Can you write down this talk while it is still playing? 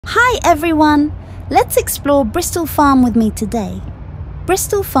Hi everyone! Let's explore Bristol Farm with me today.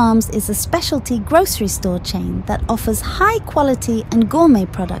 Bristol Farms is a specialty grocery store chain that offers high quality and gourmet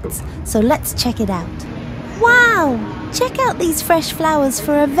products, so let's check it out. Wow! Check out these fresh flowers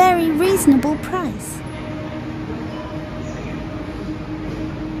for a very reasonable price.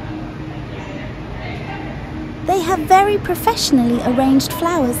 They have very professionally arranged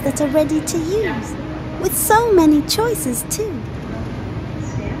flowers that are ready to use, with so many choices too.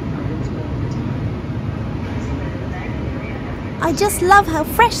 I just love how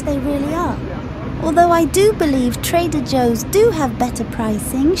fresh they really are. Although I do believe Trader Joe's do have better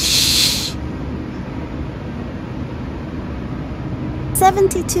pricing. Shh!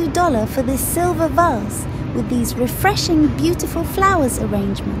 $72 for this silver vase with these refreshing, beautiful flowers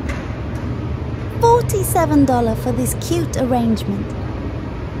arrangement. $47 for this cute arrangement.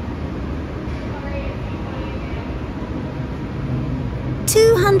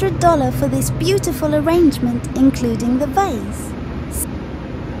 $200 for this beautiful arrangement, including the vase.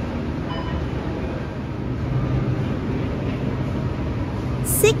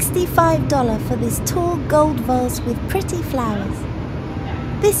 $65 for this tall gold vase with pretty flowers.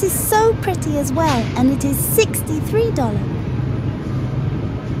 This is so pretty as well, and it is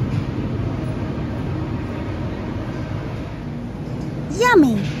 $63.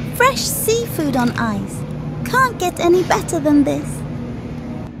 Yummy! Fresh seafood on ice. Can't get any better than this.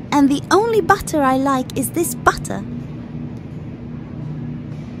 And the only butter I like is this butter.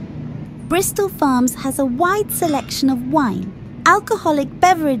 Bristol Farms has a wide selection of wine, alcoholic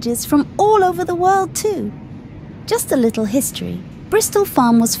beverages from all over the world too. Just a little history. Bristol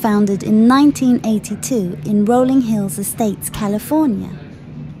Farm was founded in 1982 in Rolling Hills Estates, California.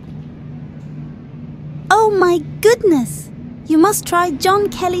 Oh my goodness! You must try John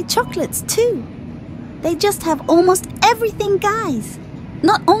Kelly chocolates too. They just have almost everything, guys.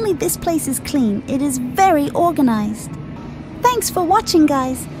 Not only this place is clean, it is very organized. Thanks for watching,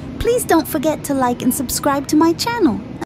 guys. Please don't forget to like and subscribe to my channel.